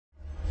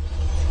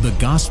The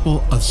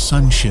Gospel of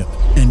Sonship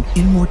and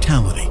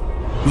Immortality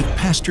with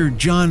Pastor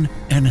John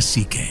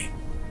Anosike.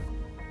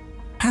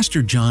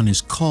 Pastor John is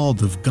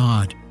called of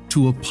God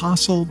to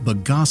apostle the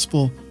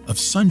gospel of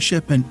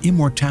sonship and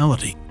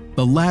immortality,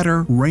 the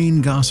latter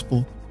reign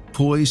gospel,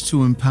 poised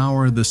to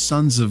empower the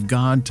sons of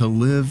God to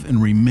live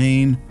and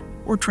remain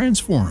or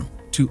transform,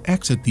 to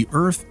exit the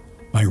earth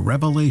by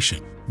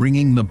revelation,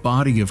 bringing the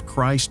body of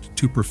Christ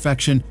to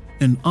perfection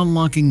and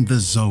unlocking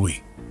the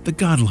Zoe, the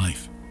God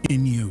life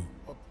in you.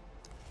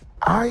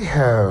 I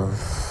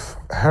have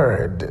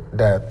heard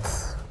that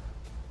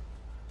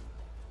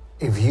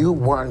if you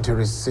want to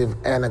receive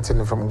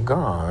anything from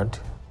God,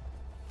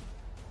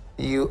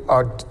 you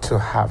ought to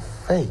have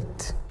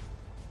faith.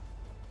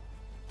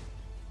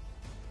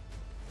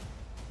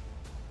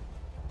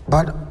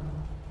 But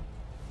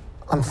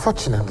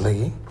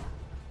unfortunately,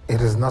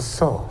 it is not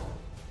so.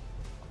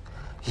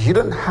 You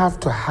don't have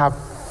to have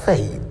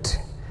faith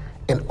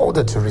in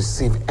order to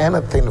receive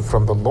anything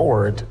from the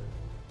Lord.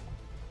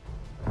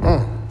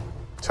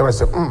 So I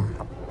said,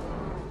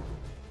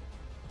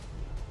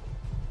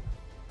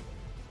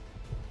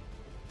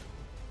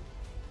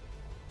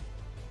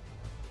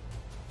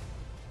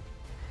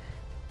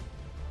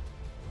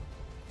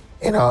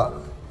 You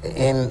know,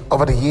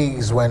 over the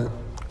years when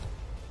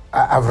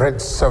I've read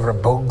several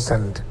books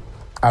and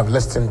I've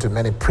listened to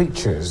many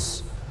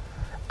preachers,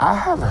 I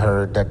have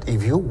heard that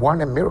if you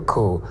want a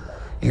miracle,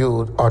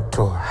 you ought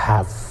to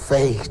have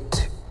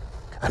faith.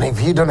 And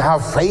if you don't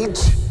have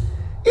faith,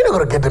 you're not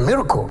going to get the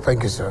miracle.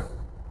 Thank you, sir.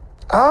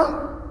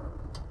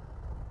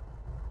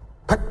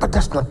 But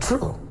that's not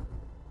true.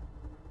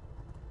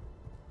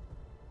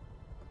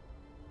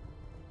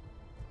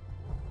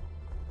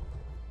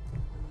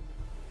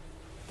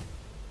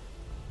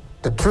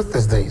 The truth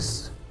is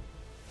this.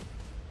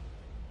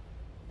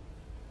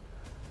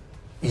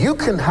 You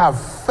can have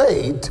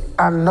faith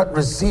and not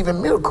receive a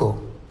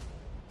miracle.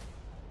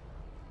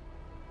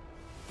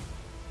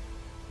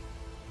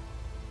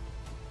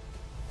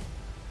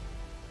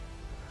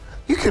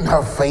 You can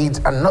have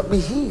faith and not be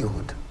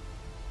healed.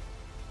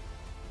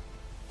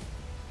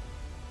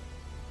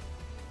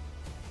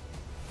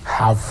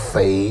 Have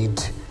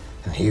faith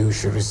and you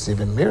should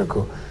receive a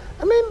miracle.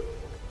 I mean,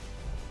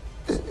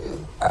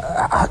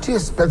 how do you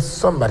expect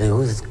somebody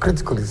who is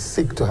critically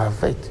sick to have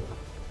faith?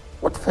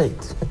 What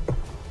faith?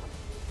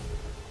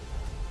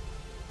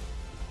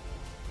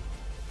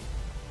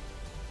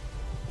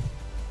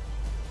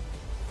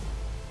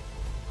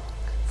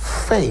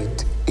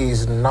 Faith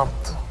is not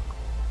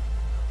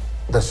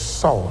the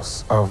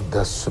source of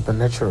the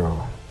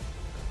supernatural.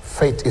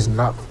 Faith is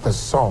not the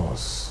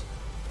source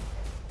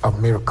of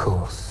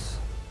miracles.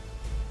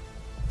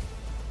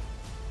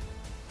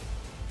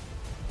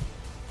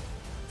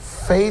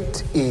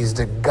 Faith is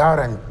the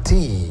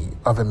guarantee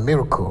of a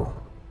miracle,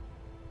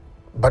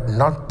 but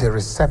not the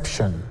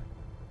reception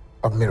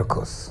of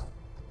miracles.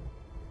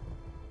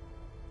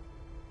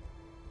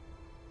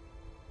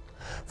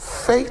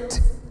 Faith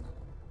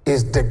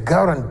is the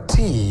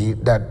guarantee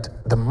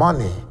that the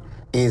money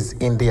is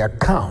in the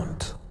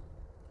account,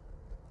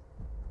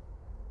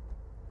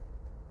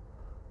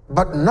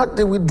 but not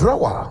the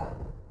withdrawal.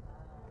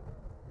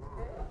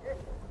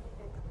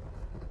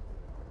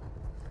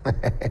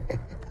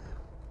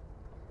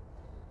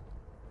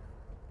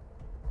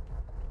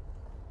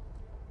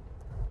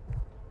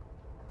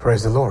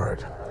 Praise the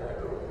Lord.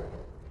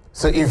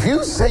 So if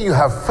you say you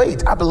have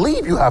faith, I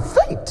believe you have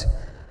faith.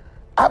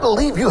 I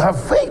believe you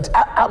have faith.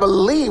 I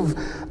believe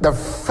the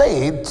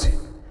faith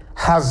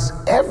has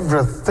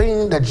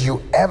everything that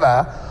you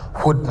ever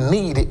would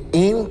need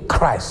in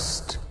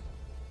Christ.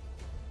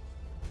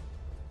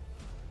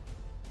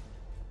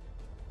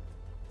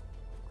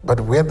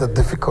 But where the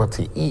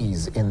difficulty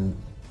is in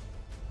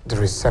the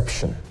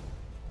reception.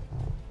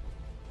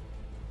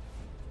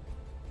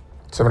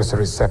 Somebody say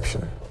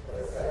reception.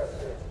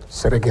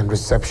 Say it again,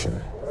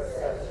 reception.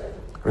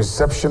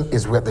 Reception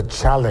is where the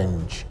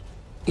challenge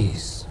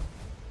is.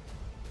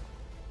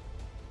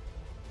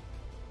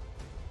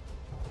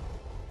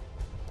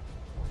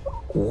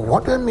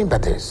 What do I mean by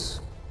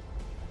this?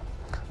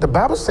 The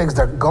Bible says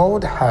that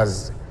God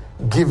has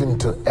given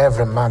to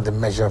every man the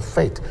measure of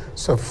faith.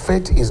 So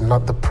faith is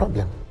not the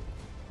problem.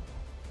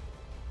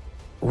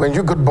 When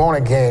you got born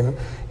again,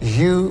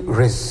 you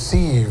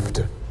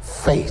received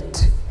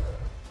faith.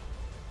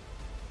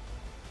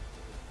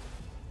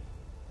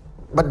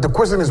 But the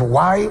question is,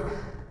 why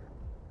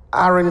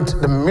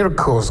aren't the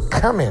miracles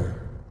coming?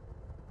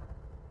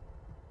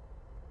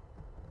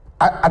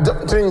 I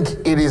don't think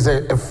it is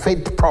a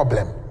faith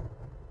problem.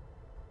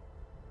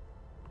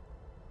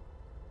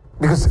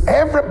 Because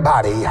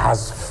everybody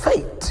has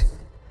faith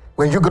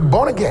when you get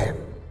born again.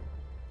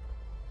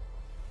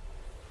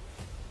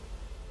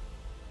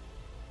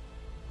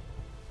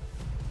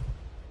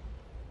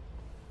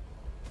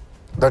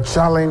 The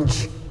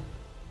challenge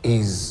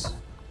is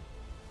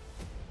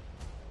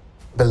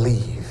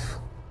believe.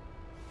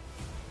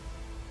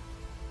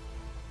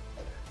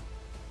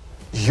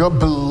 Your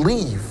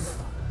belief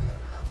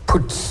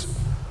puts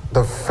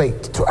the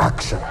faith to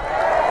action.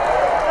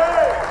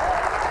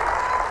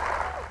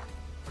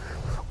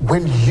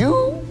 When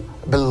you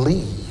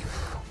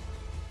believe,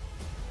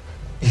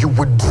 you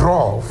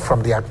withdraw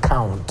from the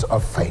account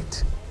of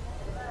faith.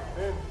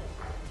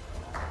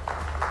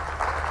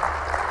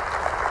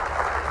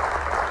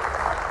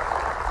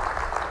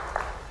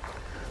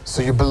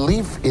 So your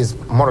belief is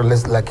more or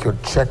less like your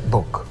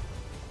checkbook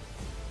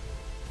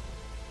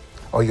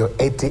or your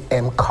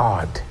ATM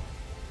card.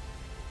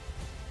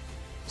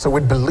 So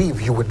with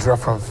belief, you withdraw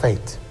from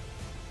faith.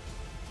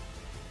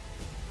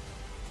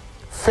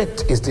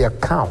 Faith is the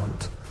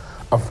account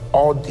of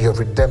all your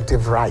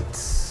redemptive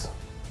rights.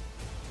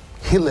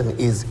 Healing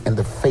is in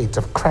the faith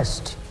of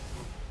Christ.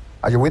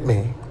 Are you with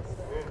me?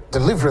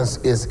 Deliverance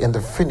is in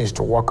the finished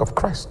work of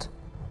Christ.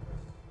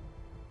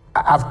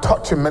 I've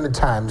taught you many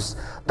times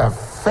that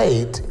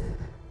faith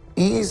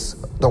is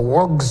the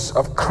works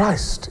of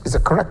Christ. Is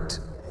it correct?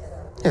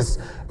 Yes.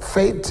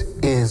 Faith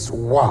is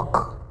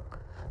work.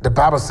 The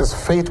Bible says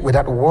faith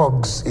without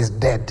works is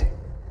dead.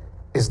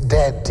 Is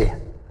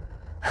dead.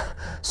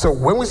 So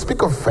when we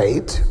speak of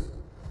faith,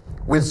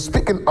 we're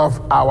speaking of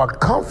our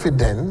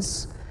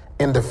confidence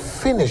in the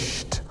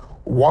finished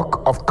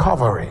work of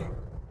Calvary.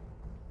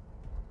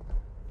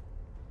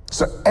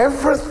 So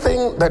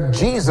everything that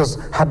Jesus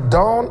had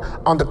done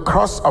on the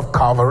cross of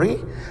Calvary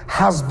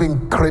has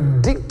been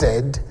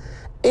credited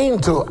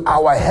into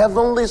our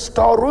heavenly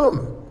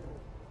storeroom.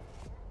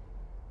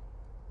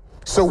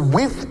 So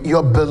with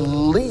your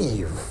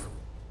belief,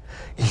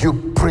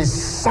 you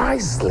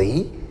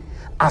precisely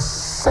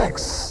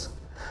assess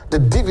the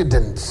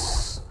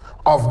dividends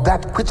of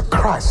that which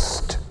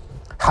Christ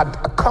had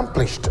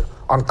accomplished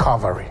on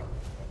Calvary.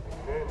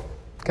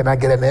 Can I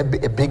get a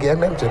big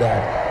amen to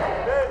that?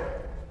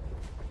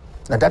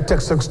 Now that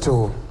takes us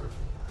to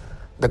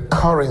the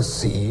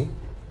currency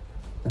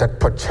that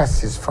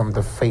purchases from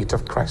the faith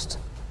of Christ.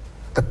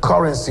 The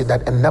currency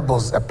that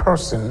enables a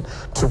person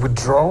to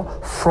withdraw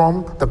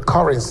from the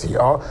currency,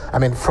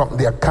 from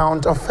the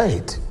account of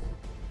faith.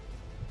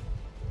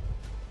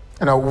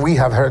 You know, we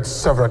have heard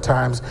several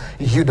times,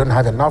 you don't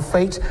have enough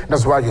faith,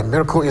 that's why your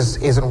miracle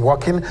isn't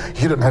working,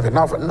 you don't have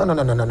enough. No.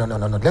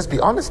 Let's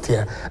be honest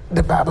here.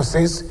 The Bible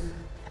says,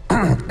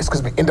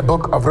 in the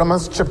book of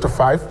Romans chapter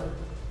 5,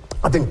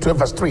 I think 12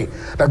 verse 3,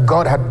 that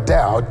God had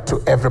dealt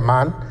to every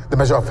man the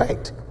measure of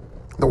faith.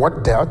 The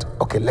word dealt,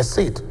 okay, let's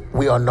see it.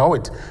 We all know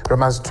it.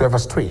 Romans 12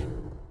 verse 3.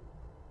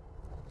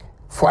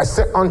 For I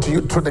say unto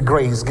you through the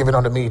grace given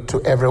unto me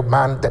to every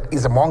man that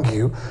is among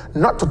you,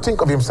 not to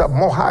think of himself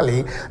more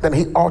highly than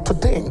he ought to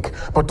think,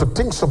 but to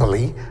think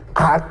soberly,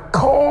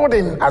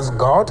 according as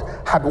God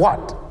had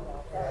what?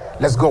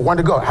 Let's go, one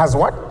to go. Has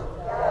what?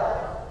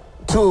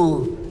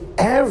 To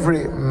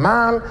every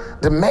man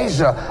the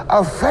measure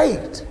of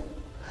faith.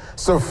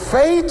 So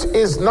faith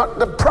is not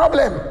the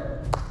problem.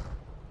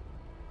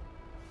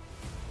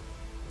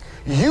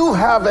 You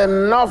have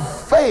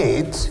enough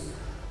faith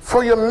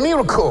for your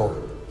miracle.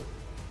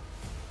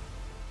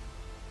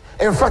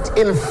 In fact,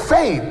 in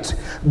faith,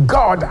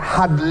 God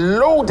had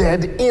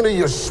loaded into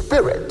your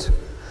spirit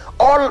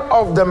all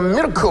of the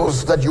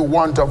miracles that you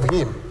want of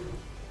him.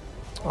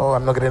 Oh,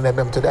 I'm not going to name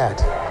them to that.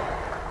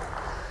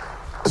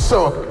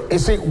 So, you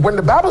see, when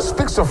the Bible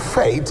speaks of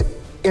faith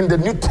in the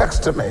New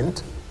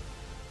Testament,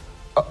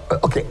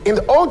 in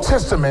the Old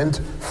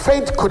Testament,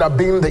 faith could have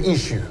been the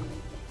issue.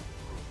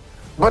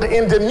 But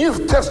in the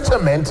New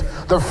Testament,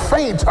 the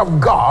faith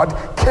of God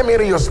came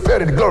into your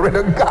spirit. Glory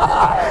to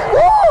God.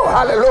 Woo,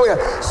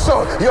 hallelujah.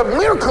 So your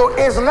miracle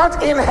is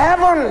not in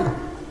heaven.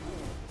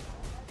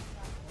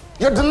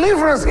 Your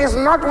deliverance is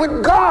not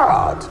with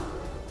God.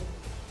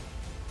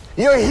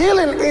 Your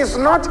healing is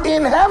not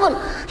in heaven.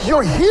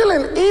 Your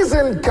healing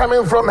isn't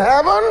coming from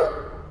heaven.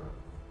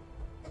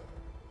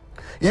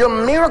 Your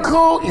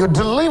miracle, your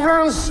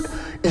deliverance,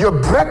 your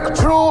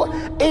breakthrough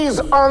is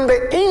on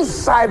the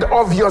inside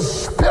of your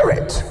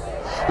spirit,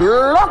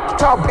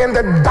 locked up in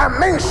the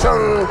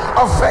dimension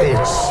of faith.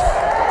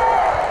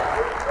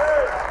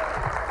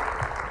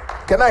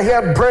 Can I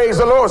hear praise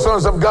the Lord,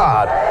 sons of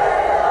God?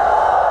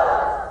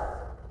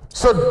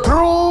 So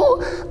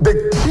through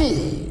the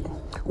key,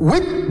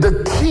 with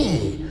the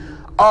key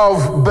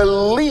of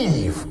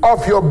belief,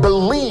 of your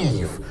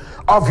belief,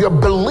 of your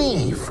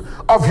belief,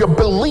 of your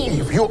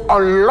belief, you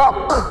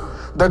unlock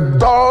the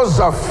doors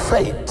of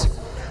faith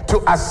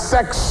to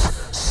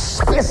access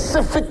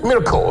specific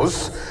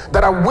miracles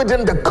that are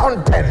within the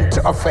content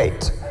of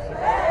faith.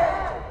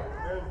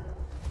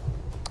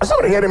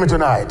 Somebody hearing me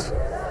tonight?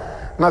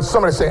 Now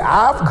somebody say,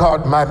 I've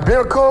got my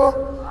miracle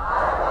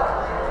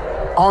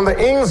on the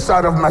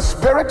inside of my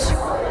spirit,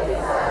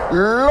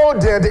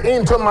 loaded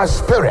into my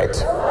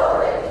spirit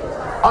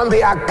on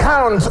the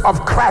account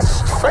of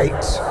Christ's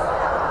faith.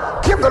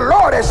 Give the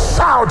Lord a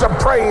shout of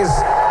praise.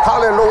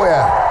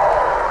 Hallelujah.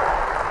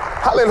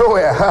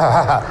 Hallelujah.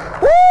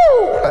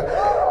 Woo!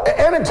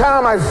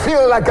 Anytime I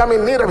feel like I'm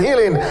in need of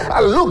healing,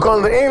 I look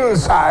on the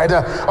inside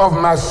of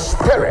my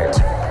spirit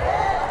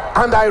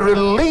and I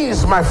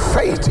release my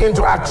faith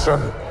into action.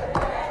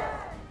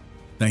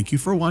 Thank you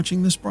for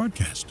watching this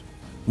broadcast.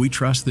 We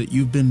trust that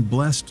you've been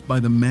blessed by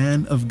the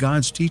man of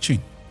God's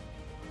teaching.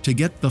 To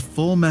get the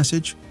full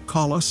message,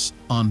 call us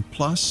on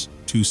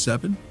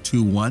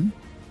 +2721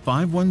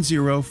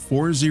 510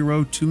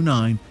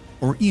 4029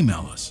 or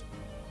email us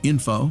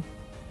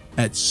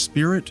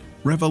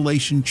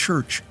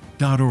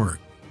info@spiritrevelationchurch.org.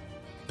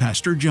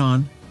 Pastor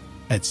John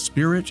at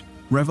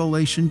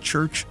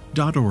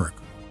spiritrevelationchurch.org,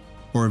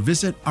 or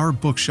visit our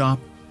bookshop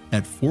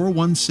at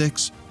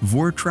 416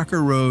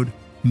 Voortrekker Road,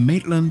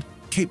 Maitland,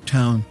 Cape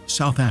Town,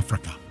 South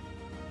Africa.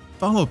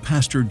 Follow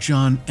Pastor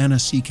John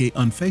Anosike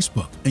on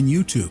Facebook and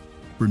YouTube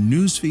for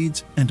news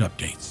feeds and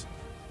updates.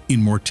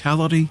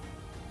 Immortality,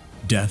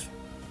 death,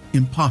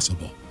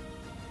 impossible.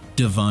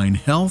 Divine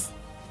health,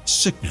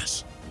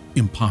 sickness,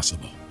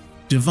 impossible.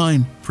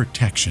 Divine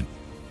protection,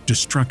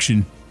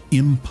 destruction,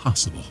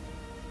 impossible.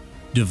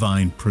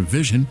 Divine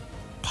provision,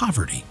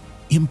 poverty,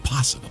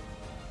 impossible.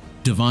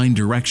 Divine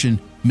direction,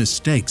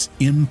 mistakes,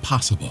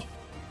 impossible.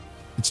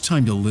 It's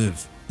time to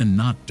live and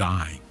not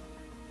die.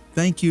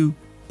 Thank you,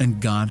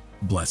 and God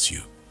bless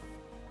you.